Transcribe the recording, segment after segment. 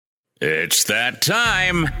It's that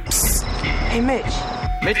time. Psst. Hey, Mitch.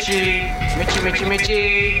 Mitchie.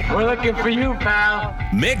 We're looking for you, pal.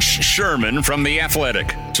 Mitch Sherman from The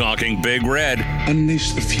Athletic, talking Big Red.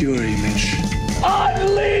 Unleash the fury, Mitch.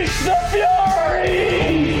 Unleash the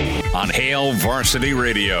fury! On Hail Varsity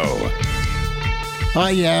Radio. Oh,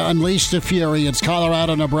 yeah, Unleash the Fury. It's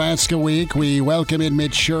Colorado, Nebraska week. We welcome in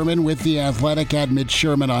Mitch Sherman with The Athletic at Mitch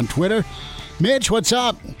Sherman on Twitter. Mitch, what's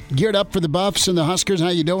up? Geared up for the Buffs and the Huskers? How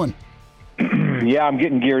you doing? Yeah, I'm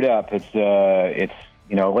getting geared up. It's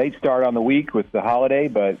late start on the week with the holiday,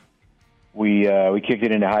 but we kicked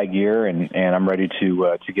it into high gear, and I'm ready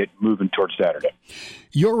to get moving towards Saturday.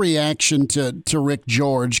 Your reaction to Rick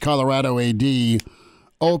George, Colorado AD,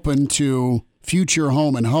 open to future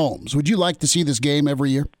home and homes. Would you like to see this game every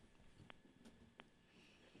year?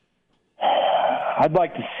 I'd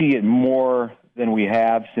like to see it more than we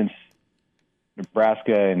have since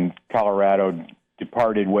Nebraska and Colorado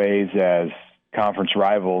departed ways as conference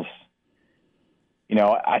rivals. You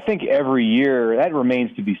know, I think every year that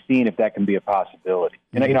remains to be seen if that can be a possibility.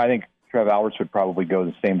 And, I think Trev Alberts would probably go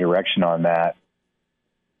the same direction on that.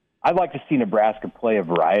 I'd like to see Nebraska play a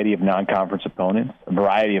variety of non-conference opponents, a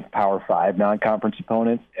variety of Power 5 non-conference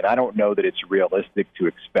opponents, and I don't know that it's realistic to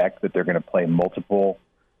expect that they're going to play multiple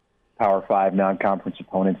Power 5 non-conference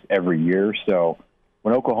opponents every year. So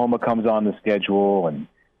when Oklahoma comes on the schedule and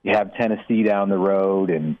you have Tennessee down the road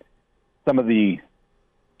and some of the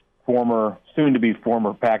soon-to-be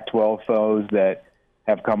former Pac-12 foes that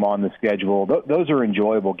have come on the schedule, those are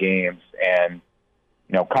enjoyable games. And,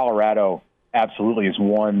 Colorado absolutely is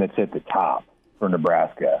one that's at the top for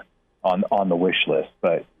Nebraska on the wish list.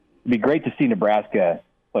 But it'd be great to see Nebraska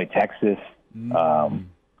play Texas, some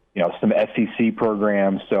SEC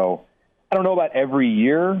programs. So I don't know about every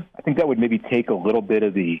year. I think that would maybe take a little bit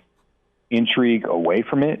of the intrigue away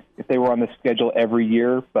from it if they were on the schedule every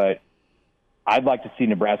year. But I'd like to see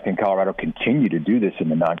Nebraska and Colorado continue to do this in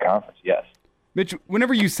the non-conference, yes. Mitch,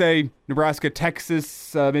 whenever you say Nebraska,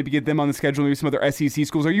 Texas, maybe get them on the schedule, maybe some other SEC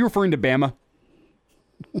schools, are you referring to Bama?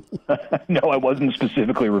 No, I wasn't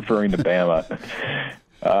specifically referring to Bama.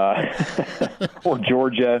 Or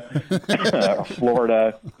Georgia,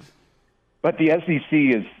 Florida. But the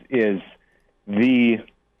SEC is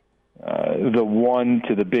the one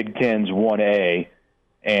to the Big Ten's 1A,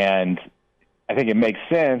 and I think it makes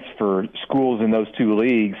sense for schools in those two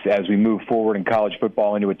leagues as we move forward in college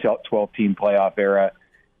football into a 12-team playoff era,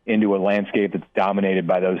 into a landscape that's dominated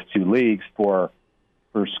by those two leagues, for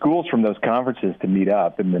schools from those conferences to meet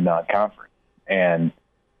up in the non-conference. And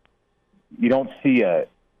you don't see a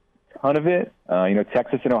ton of it.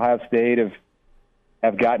 Texas and Ohio State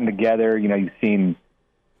have gotten together. You've seen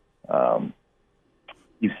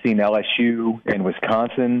LSU and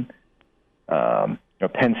Wisconsin.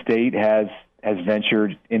 Penn State has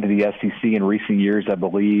ventured into the SEC in recent years, I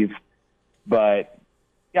believe. But,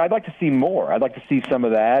 yeah, I'd like to see more. I'd like to see some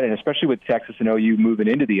of that, and especially with Texas and OU moving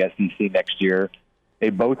into the SEC next year,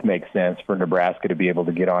 they both make sense for Nebraska to be able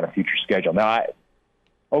to get on a future schedule. Now,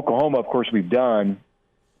 Oklahoma, of course, we've done.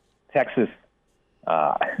 Texas,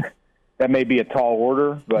 that may be a tall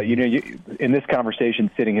order, but, in this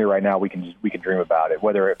conversation sitting here right now, we can dream about it.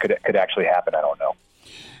 Whether it could actually happen, I don't know.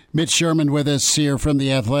 Mitch Sherman with us here from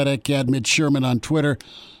The Athletic at Mitch Sherman on Twitter.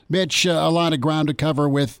 Mitch, a lot of ground to cover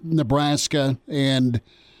with Nebraska, and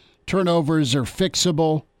turnovers are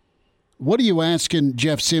fixable. What are you asking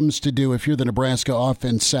Jeff Sims to do if you're the Nebraska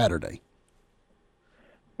offense Saturday?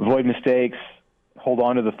 Avoid mistakes, hold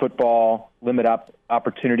on to the football, limit up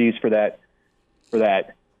opportunities for that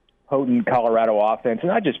potent Colorado offense, and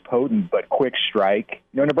not just potent but quick strike.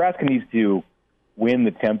 Nebraska needs to win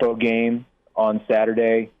the tempo game on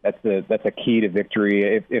Saturday. That's a key to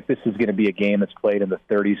victory. If this is going to be a game that's played in the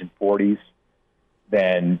 30s and 40s,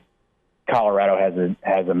 then Colorado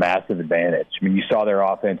has a massive advantage. I mean, you saw their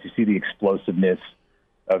offense. You see the explosiveness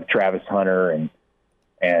of Travis Hunter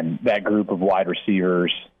and that group of wide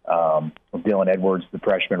receivers. Dylan Edwards, the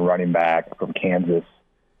freshman running back from Kansas,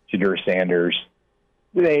 Shadur Sanders.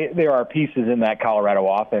 There are pieces in that Colorado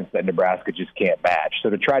offense that Nebraska just can't match. So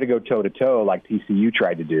to try to go toe-to-toe like TCU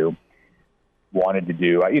wanted to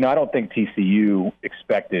do. I don't think TCU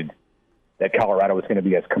expected that Colorado was going to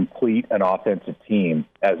be as complete an offensive team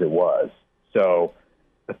as it was. So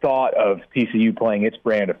the thought of TCU playing its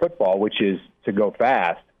brand of football, which is to go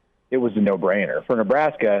fast, it was a no-brainer. For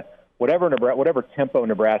Nebraska, whatever tempo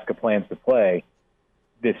Nebraska plans to play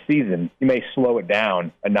this season, you may slow it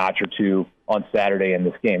down a notch or two on Saturday in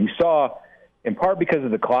this game. You saw, in part because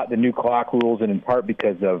of the new clock rules and in part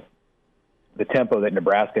because of the tempo that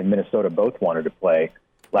Nebraska and Minnesota both wanted to play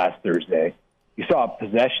last Thursday, you you saw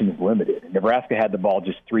possessions limited. Nebraska had the ball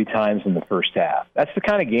just 3 times in the first half. That's the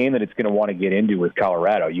kind of game that it's going to want to get into with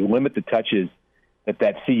Colorado. You limit the touches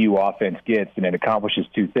that CU offense gets, and it accomplishes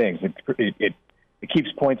 2 things. It keeps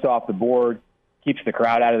points off the board, keeps the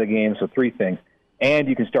crowd out of the game, so 3 things. And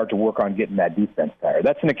you can start to work on getting that defense tired.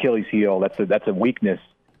 That's an Achilles heel. That's a weakness.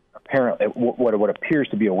 Apparently, what appears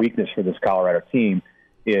to be a weakness for this Colorado team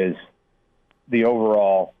is the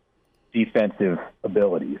overall defensive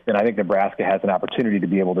abilities. And I think Nebraska has an opportunity to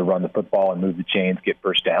be able to run the football and move the chains, get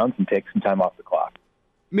first downs, and take some time off the clock.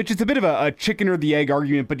 Mitch, it's a bit of a chicken or the egg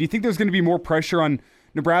argument, but do you think there's going to be more pressure on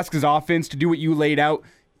Nebraska's offense to do what you laid out,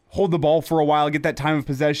 hold the ball for a while, get that time of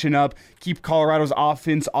possession up, keep Colorado's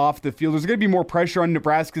offense off the field? There's going to be more pressure on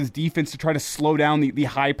Nebraska's defense to try to slow down the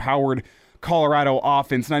high-powered Colorado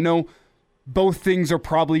offense. And I know both things are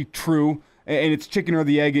probably true, and it's chicken or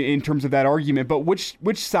the egg in terms of that argument, but which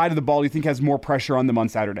side of the ball do you think has more pressure on them on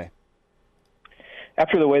Saturday?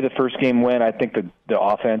 After the way the first game went, I think the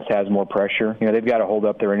offense has more pressure. They've got to hold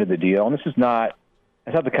up their end of the deal. And that's not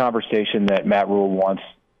the conversation that Matt Rule wants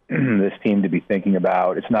this team to be thinking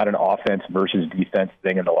about. It's not an offense versus defense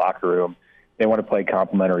thing in the locker room. They want to play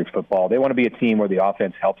complementary football. They want to be a team where the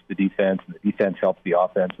offense helps the defense and the defense helps the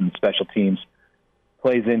offense, and the special teams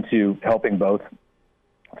plays into helping both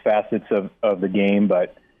facets of the game.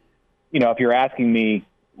 But, if you're asking me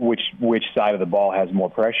which side of the ball has more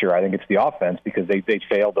pressure, I think it's the offense, because they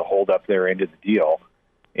failed to hold up their end of the deal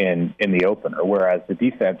in the opener, whereas the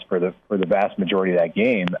defense for the vast majority of that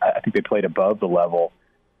game, I think they played above the level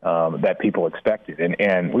that people expected.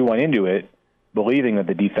 And we went into it believing that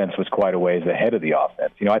the defense was quite a ways ahead of the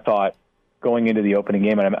offense. I thought going into the opening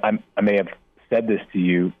game, and I may have said this to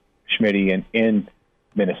you, Schmitty, in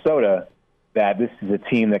Minnesota, that this is a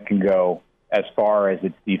team that can go as far as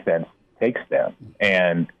its defense takes them.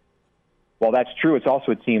 And while that's true, it's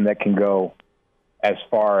also a team that can go as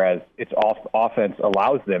far as its offense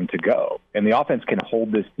allows them to go. And the offense can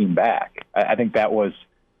hold this team back. I think that was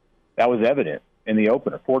evident in the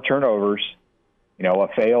opener. 4 turnovers,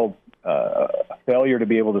 a failure to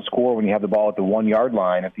be able to score when you have the ball at the 1-yard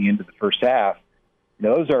line at the end of the first half.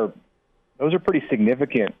 Those are pretty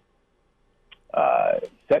significant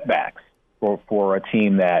setbacks for a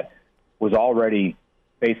team that was already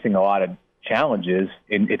facing a lot of challenges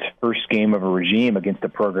in its first game of a regime against a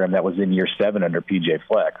program that was in year 7 under PJ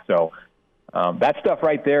Fleck. So that stuff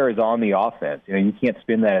right there is on the offense. You can't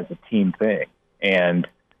spin that as a team thing. And,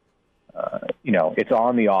 it's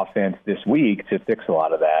on the offense this week to fix a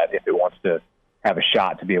lot of that if it wants to have a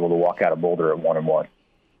shot to be able to walk out of Boulder at 1-1.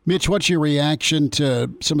 Mitch, what's your reaction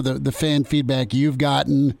to some of the fan feedback you've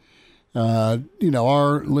gotten?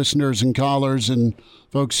 Our listeners and callers and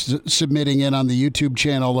folks submitting in on the YouTube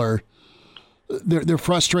channel they're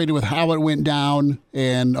frustrated with how it went down,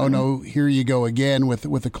 and oh no, here you go again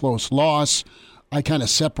with a close loss. I kind of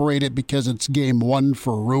separate it because it's game 1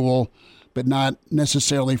 for Rule, but not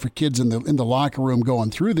necessarily for kids in the locker room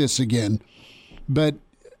going through this again. But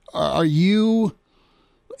are you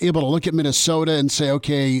able to look at Minnesota and say,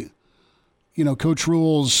 okay, Coach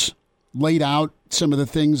Rule's laid out some of the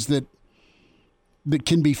things that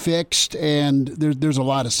can be fixed, and there's a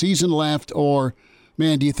lot of season left? Or,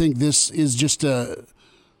 man, do you think this is just a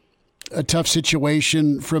tough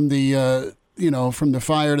situation from the from the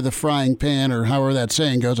fire to the frying pan, or however that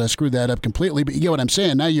saying goes? I screwed that up completely, but you get what I'm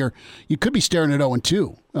saying. Now you could be staring at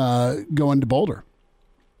 0-2 going to Boulder.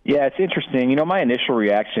 Yeah, it's interesting. My initial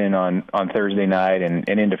reaction on Thursday night and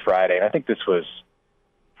into Friday, and I think this was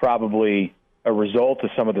probably a result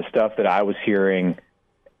of some of the stuff that I was hearing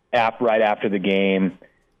right after the game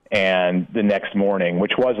and the next morning,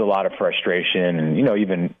 which was a lot of frustration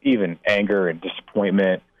and, even anger and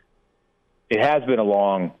disappointment. It has been a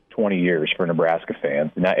long 20 years for Nebraska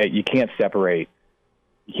fans, and you can't separate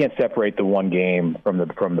the one game from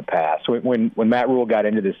the past. So when Matt Rule got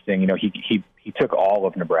into this thing, he took all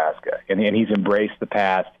of Nebraska, and he's embraced the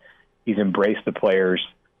past. He's embraced the players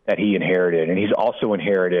that he inherited, and he's also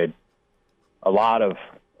inherited a lot of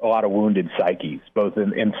wounded psyches, both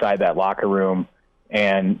inside that locker room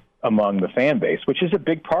and among the fan base, which is a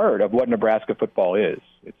big part of what Nebraska football is.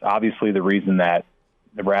 It's obviously the reason that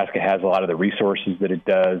Nebraska has a lot of the resources that it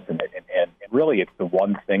does, and really it's the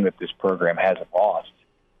one thing that this program hasn't lost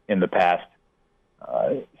in the past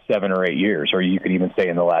 7 or 8 years, or you could even say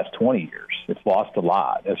in the last 20 years. It's lost a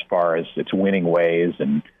lot as far as its winning ways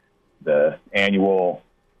and the annual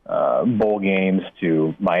bowl games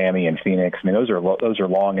to Miami and Phoenix. I mean, those are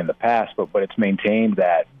long in the past, but it's maintained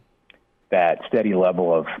that steady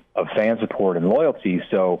level of fan support and loyalty.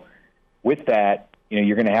 So with that,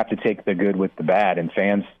 you're going to have to take the good with the bad, and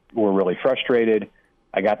fans were really frustrated.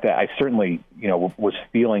 I got that. I certainly, was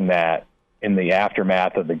feeling that in the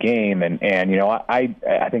aftermath of the game, and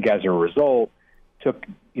I think as a result took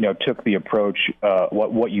the approach,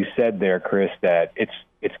 what you said there, Chris, that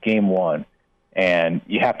it's game one, and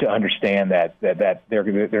you have to understand that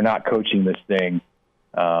they're not coaching this thing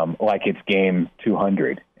like it's game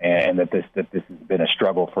 200, and that this has been a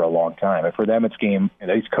struggle for a long time. And for them,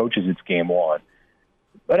 these coaches, it's game one.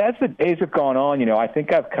 But as the days have gone on, I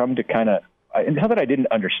think I've come to not that I didn't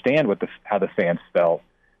understand how the fans felt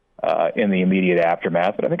in the immediate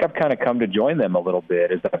aftermath, but I think I've kind of come to join them a little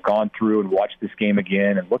bit as I've gone through and watched this game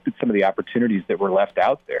again and looked at some of the opportunities that were left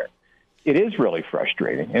out there. It is really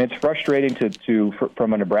frustrating, and it's frustrating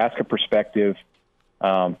from a Nebraska perspective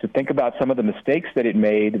to think about some of the mistakes that it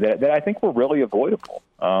made that I think were really avoidable,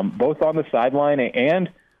 both on the sideline and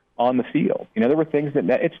on the field. There were things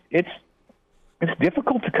that it's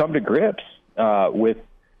difficult to come to grips with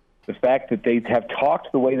the fact that they have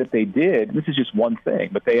talked the way that they did. This is just one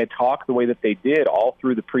thing, but they had talked the way that they did all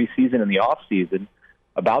through the preseason and the offseason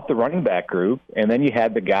about the running back group, and then you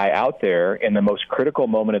had the guy out there in the most critical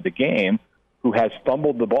moment of the game who has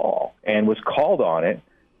fumbled the ball and was called on it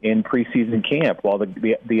in preseason camp, while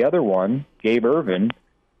the other one, Gabe Ervin,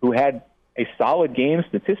 who had a solid game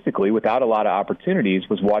statistically without a lot of opportunities,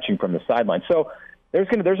 was watching from the sideline. So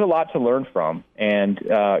there's a lot to learn from, and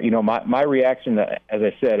my reaction, as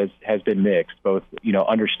I said, has been mixed. Both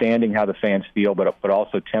understanding how the fans feel, but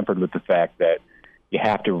also tempered with the fact that you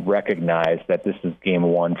have to recognize that this is game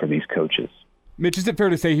one for these coaches. Mitch, is it fair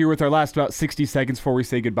to say here with our last about 60 seconds before we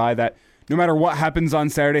say goodbye that no matter what happens on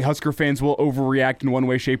Saturday, Husker fans will overreact in one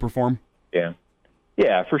way, shape, or form? Yeah,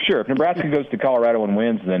 for sure. If Nebraska goes to Colorado and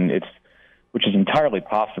wins, then which is entirely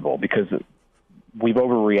possible because we've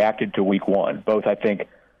overreacted to week one, both, I think,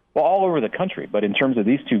 all over the country. But in terms of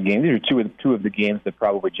these two games, these are two of the games that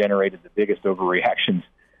probably generated the biggest overreactions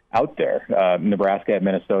out there. Nebraska at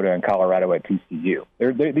Minnesota and Colorado at TCU.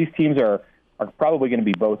 These teams are probably going to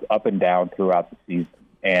be both up and down throughout the season.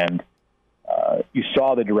 And you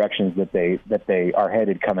saw the directions that they are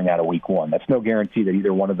headed coming out of week one. That's no guarantee that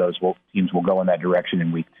either one of those teams will go in that direction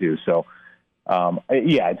in week two. So,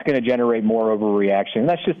 it's going to generate more overreaction.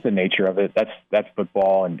 That's just the nature of it. That's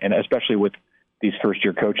football, and especially with these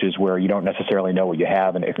first-year coaches where you don't necessarily know what you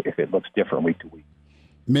have and if it looks different week to week.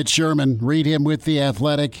 Mitch Sherman, read him with The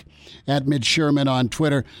Athletic at Mitch Sherman on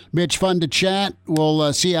Twitter. Mitch, fun to chat.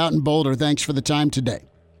 We'll see you out in Boulder. Thanks for the time today.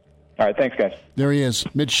 All right, thanks, guys. There he is,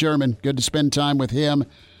 Mitch Sherman. Good to spend time with him.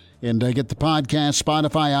 And get the podcast,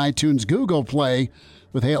 Spotify, iTunes, Google Play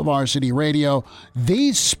with Hail Varsity Radio.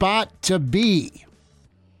 The spot to be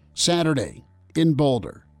Saturday in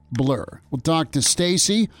Boulder, Blur. We'll talk to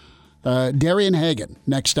Stacy, Darian Hagan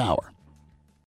next hour.